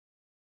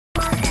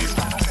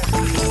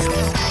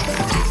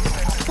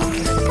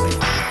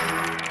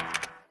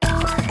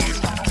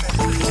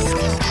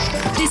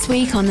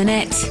week on the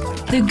net,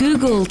 the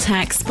Google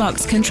tax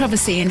sparks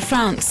controversy in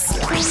France.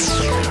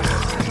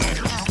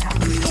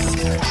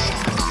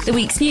 The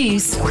week's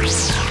news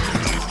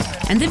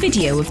and the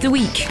video of the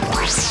week.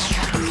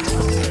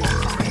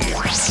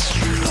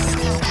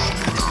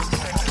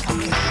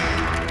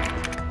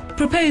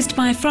 Proposed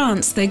by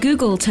France, the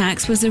Google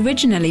tax was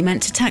originally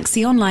meant to tax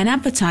the online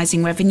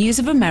advertising revenues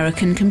of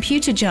American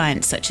computer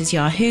giants such as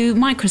Yahoo,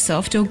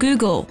 Microsoft or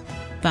Google.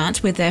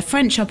 But with their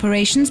French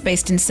operations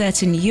based in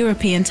certain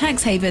European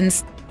tax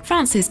havens,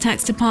 France's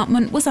tax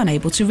department was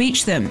unable to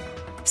reach them.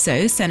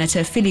 So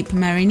Senator Philippe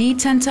Marini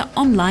turned to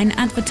online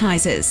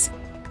advertisers.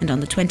 And on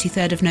the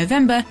 23rd of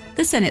November,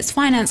 the Senate's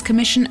Finance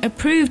Commission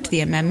approved the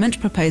amendment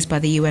proposed by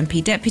the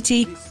UMP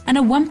deputy, and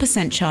a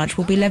 1% charge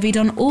will be levied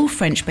on all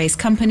French-based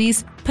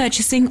companies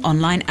purchasing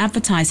online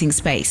advertising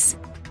space.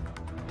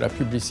 La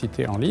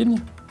publicité en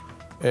ligne,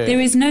 there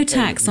is no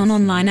tax on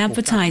online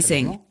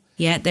advertising.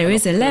 Yet there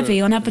is a levy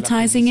on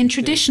advertising in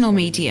traditional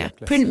media,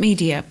 print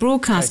media,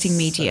 broadcasting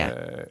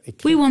media.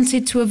 We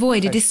wanted to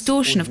avoid a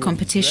distortion of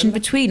competition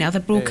between other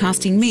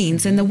broadcasting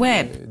means and the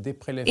web.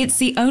 It's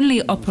the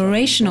only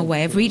operational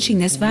way of reaching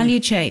this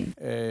value chain,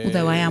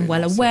 although I am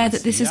well aware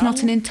that this is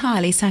not an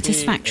entirely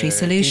satisfactory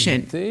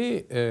solution.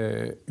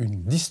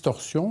 Une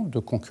distorsion de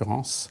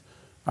concurrence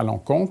à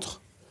l'encontre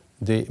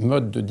des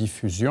modes de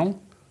diffusion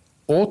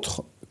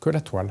autres que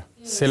la toile.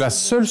 C'est la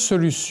seule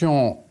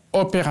solution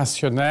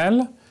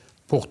opérationnelle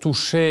pour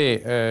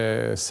toucher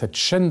cette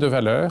chaîne de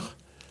valeur.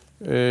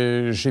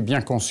 J'ai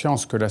bien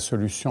conscience que la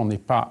solution n'est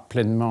pas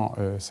pleinement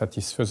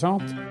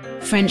satisfaisante.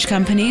 French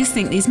companies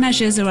think these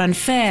measures are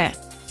unfair.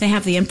 They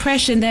have the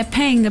impression they're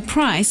paying the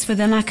price for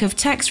the lack of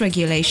tax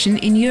regulation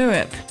in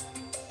Europe.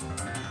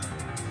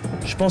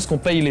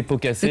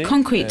 The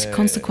concrete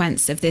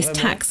consequence of this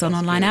tax on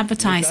online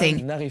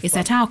advertising is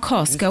that our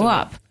costs go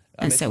up.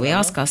 And so we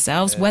ask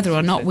ourselves whether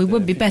or not we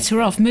would be better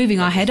off moving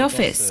our head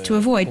office to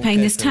avoid paying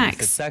this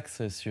tax.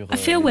 I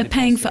feel we're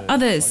paying for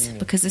others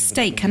because the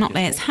state cannot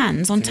lay its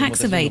hands on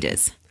tax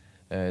evaders.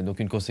 Donc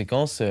une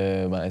conséquence,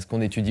 est-ce qu'on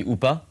étudie ou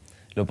pas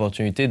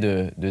l'opportunité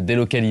de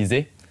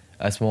délocaliser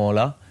à ce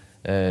moment-là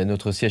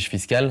notre siège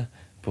fiscal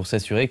pour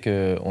s'assurer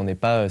qu'on n'ait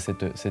pas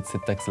cette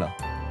taxe-là.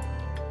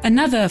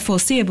 Another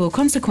foreseeable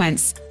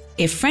consequence.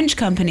 If French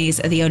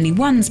companies are the only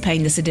ones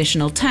paying this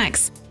additional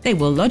tax, they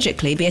will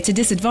logically be at a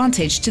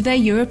disadvantage to their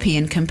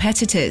European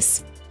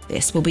competitors.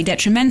 This will be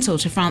detrimental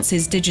to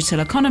France's digital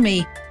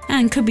economy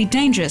and could be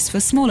dangerous for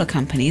smaller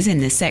companies in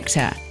this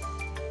sector.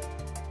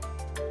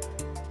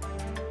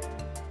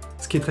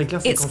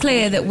 It's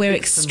clear that we're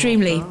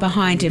extremely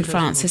behind in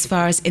France as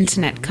far as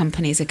internet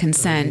companies are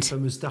concerned.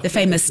 The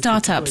famous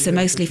startups are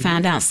mostly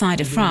found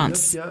outside of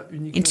France.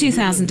 In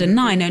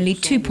 2009, only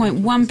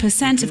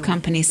 2.1% of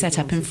companies set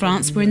up in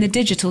France were in the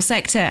digital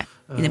sector,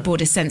 in the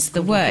broadest sense of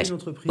the word.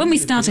 When we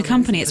start a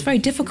company, it's very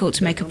difficult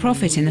to make a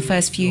profit in the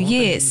first few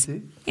years.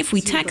 If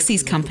we tax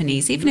these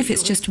companies, even if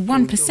it's just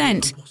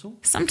 1%,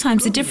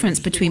 sometimes the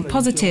difference between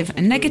positive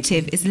and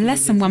negative is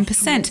less than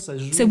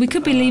 1%, so we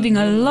could be leaving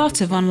a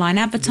lot of online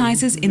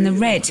advertisers in the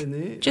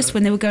red, just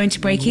when they were going to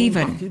break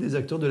even.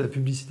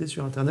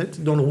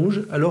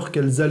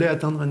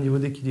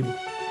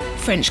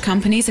 French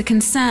companies are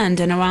concerned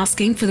and are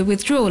asking for the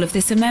withdrawal of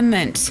this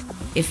amendment.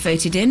 If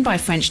voted in by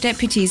French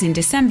deputies in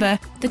December,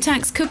 the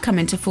tax could come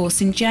into force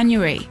in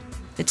January.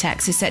 The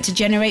tax is set to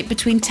generate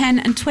between 10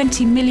 and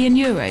 20 million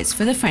euros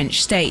for the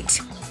French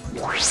state.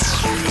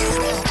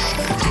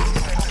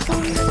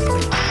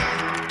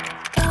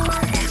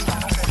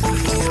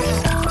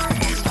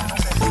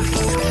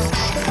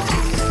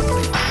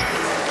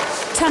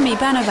 Tammy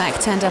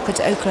Banovac turned up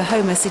at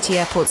Oklahoma City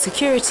Airport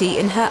security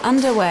in her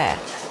underwear.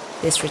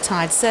 This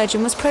retired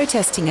surgeon was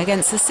protesting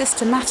against the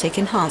systematic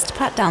enhanced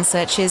pat-down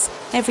searches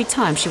every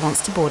time she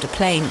wants to board a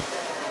plane.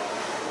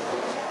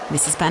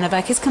 Mrs.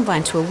 Banovac is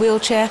confined to a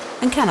wheelchair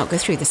and cannot go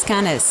through the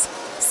scanners.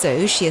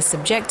 So she is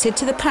subjected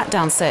to the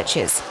pat-down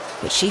searches,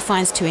 which she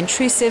finds too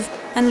intrusive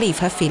and leave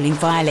her feeling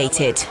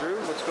violated.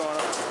 What's going on?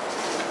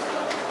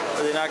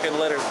 Are they not going to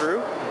let her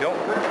through? Don't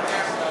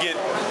get...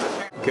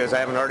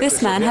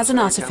 This man has an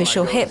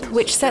artificial hip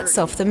which sets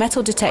off the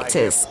metal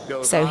detectors,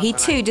 so he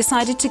too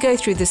decided to go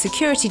through the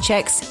security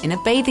checks in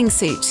a bathing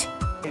suit.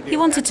 He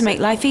wanted to make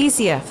life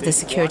easier for the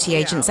security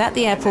agents at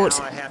the airport,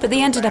 but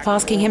they ended up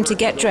asking him to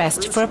get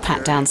dressed for a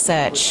pat-down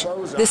search.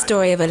 The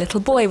story of a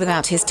little boy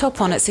without his top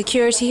on at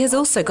security has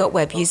also got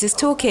web users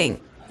talking.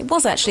 It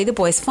was actually the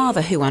boy's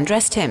father who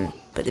undressed him,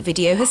 but the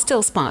video has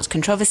still sparked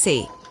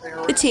controversy.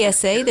 The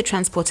TSA, the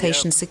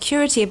Transportation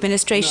Security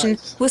Administration,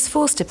 was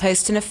forced to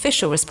post an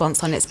official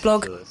response on its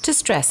blog to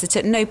stress that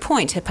at no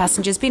point had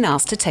passengers been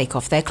asked to take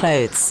off their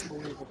clothes.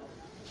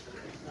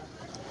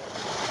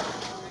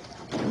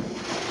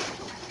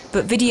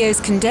 But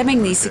videos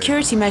condemning these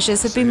security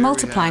measures have been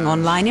multiplying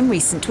online in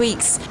recent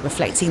weeks,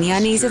 reflecting the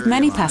unease of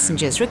many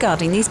passengers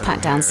regarding these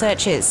pat-down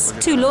searches.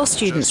 2 law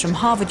students from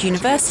Harvard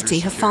University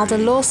have filed a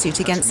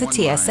lawsuit against the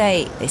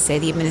TSA. They say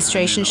the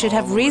administration should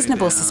have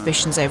reasonable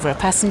suspicions over a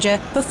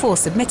passenger before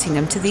submitting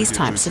them to these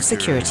types of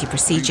security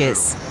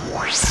procedures.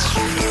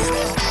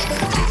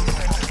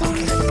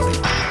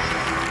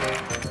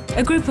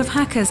 A group of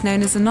hackers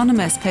known as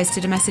Anonymous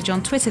posted a message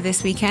on Twitter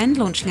this weekend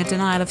launching a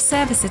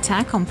denial-of-service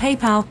attack on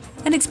PayPal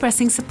and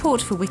expressing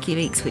support for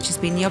WikiLeaks, which has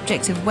been the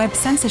object of web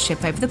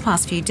censorship over the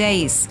past few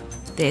days.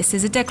 This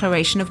is a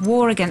declaration of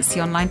war against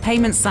the online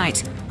payment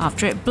site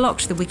after it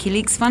blocked the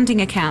WikiLeaks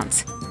funding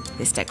account.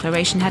 This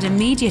declaration had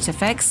immediate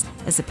effects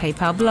as the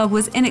PayPal blog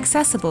was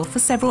inaccessible for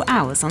several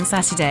hours on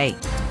Saturday.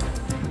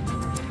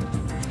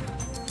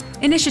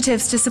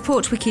 Initiatives to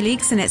support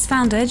WikiLeaks and its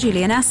founder,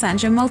 Julian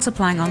Assange, are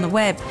multiplying on the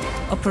web.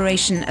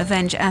 Operation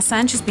Avenge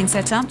Assange has been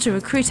set up to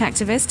recruit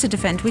activists to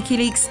defend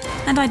WikiLeaks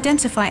and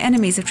identify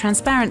enemies of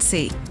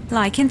transparency,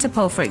 like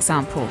Interpol, for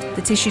example,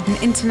 that issued an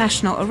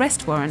international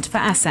arrest warrant for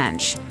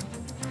Assange.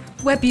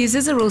 Web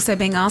users are also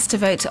being asked to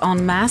vote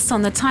en masse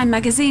on the Time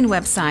magazine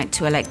website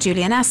to elect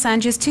Julian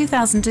Assange as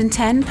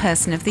 2010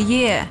 Person of the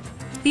Year.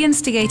 The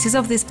instigators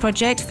of this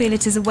project feel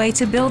it is a way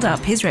to build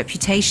up his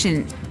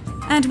reputation.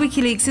 And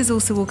WikiLeaks is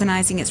also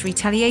organising its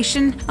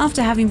retaliation.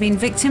 After having been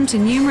victim to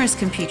numerous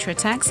computer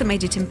attacks that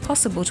made it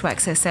impossible to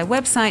access their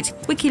website,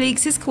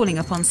 WikiLeaks is calling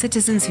upon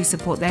citizens who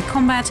support their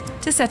combat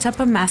to set up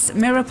a mass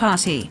mirror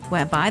party,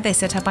 whereby they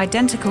set up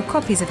identical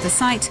copies of the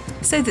site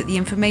so that the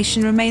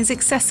information remains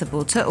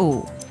accessible to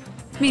all.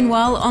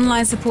 Meanwhile,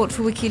 online support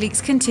for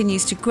WikiLeaks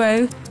continues to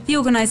grow. The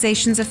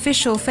organisation's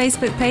official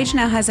Facebook page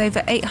now has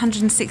over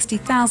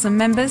 860,000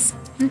 members,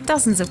 and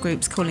dozens of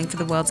groups calling for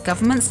the world's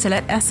governments to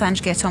let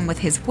Assange get on with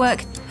his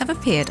work have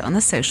appeared on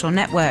the social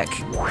network.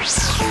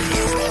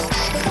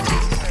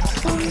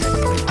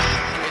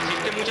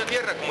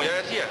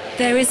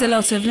 There is a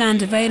lot of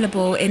land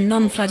available in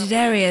non-flooded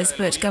areas,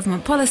 but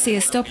government policy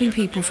is stopping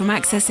people from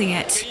accessing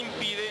it.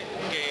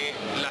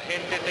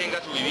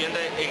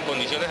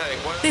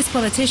 This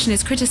politician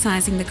is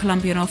criticising the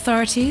Colombian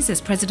authorities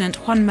as President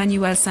Juan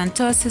Manuel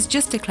Santos has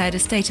just declared a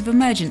state of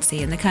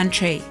emergency in the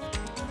country.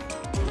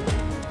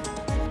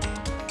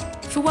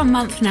 For 1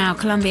 month now,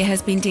 Colombia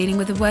has been dealing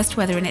with the worst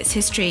weather in its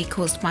history,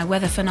 caused by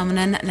weather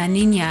phenomenon La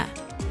Niña.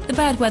 The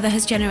bad weather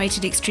has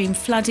generated extreme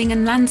flooding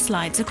and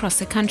landslides across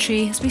the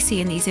country, as we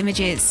see in these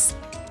images.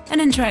 An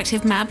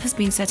interactive map has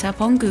been set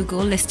up on Google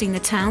listing the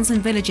towns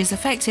and villages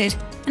affected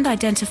and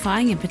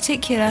identifying, in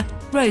particular,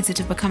 roads that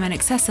have become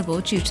inaccessible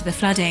due to the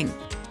flooding.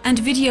 And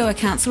video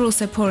accounts are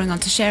also pouring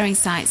onto sharing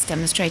sites,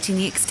 demonstrating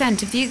the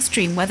extent of the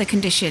extreme weather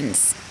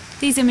conditions.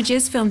 These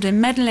images, filmed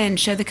in Medellin,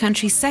 show the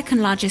country's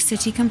second largest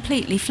city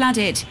completely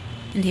flooded.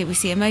 And here we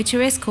see a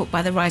motorist caught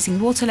by the rising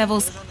water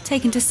levels,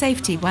 taken to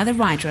safety by the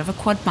rider of a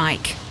quad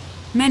bike.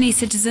 Many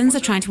citizens are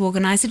trying to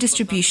organise a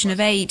distribution of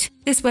aid.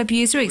 This web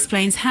user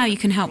explains how you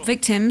can help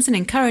victims and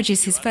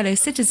encourages his fellow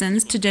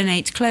citizens to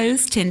donate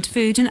clothes, tinned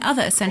food and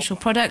other essential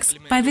products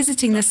by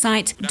visiting the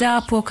site Da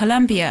por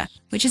Colombia,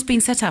 which has been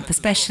set up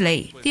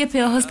especially. The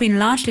appeal has been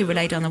largely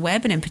relayed on the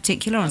web and in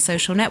particular on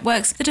social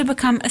networks that have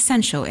become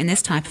essential in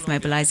this type of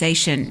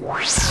mobilisation.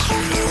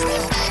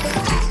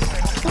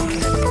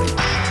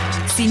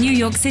 See New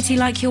York City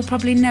like you'll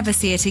probably never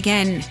see it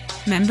again.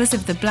 Members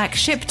of the Black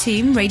Ship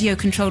team,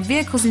 radio-controlled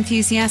vehicles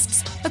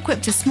enthusiasts,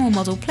 equipped a small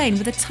model plane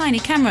with a tiny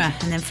camera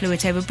and then flew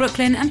it over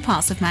Brooklyn and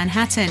parts of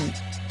Manhattan.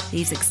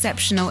 These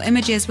exceptional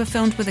images were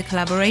filmed with a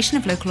collaboration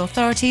of local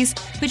authorities,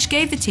 which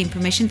gave the team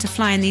permission to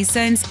fly in these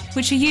zones,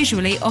 which are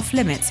usually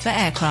off-limits for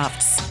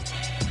aircrafts.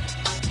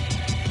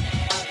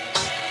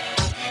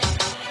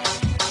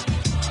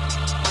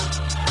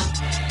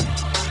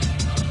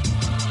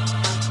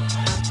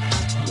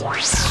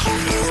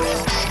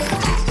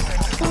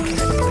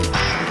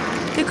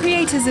 The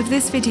creators of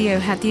this video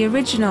had the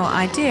original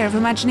idea of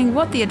imagining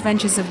what the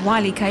adventures of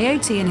Wile E.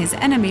 Coyote and his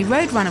enemy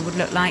Roadrunner would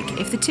look like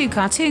if the two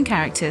cartoon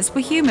characters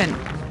were human.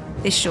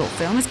 This short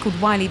film is called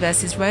Wile E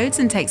vs. Rhodes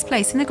and takes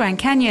place in the Grand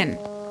Canyon.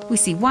 We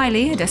see Wile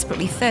E, a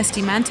desperately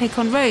thirsty man, take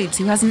on Rhodes,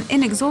 who has an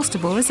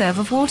inexhaustible reserve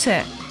of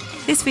water.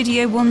 This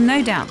video will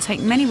no doubt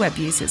take many web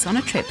users on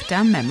a trip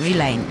down memory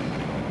lane.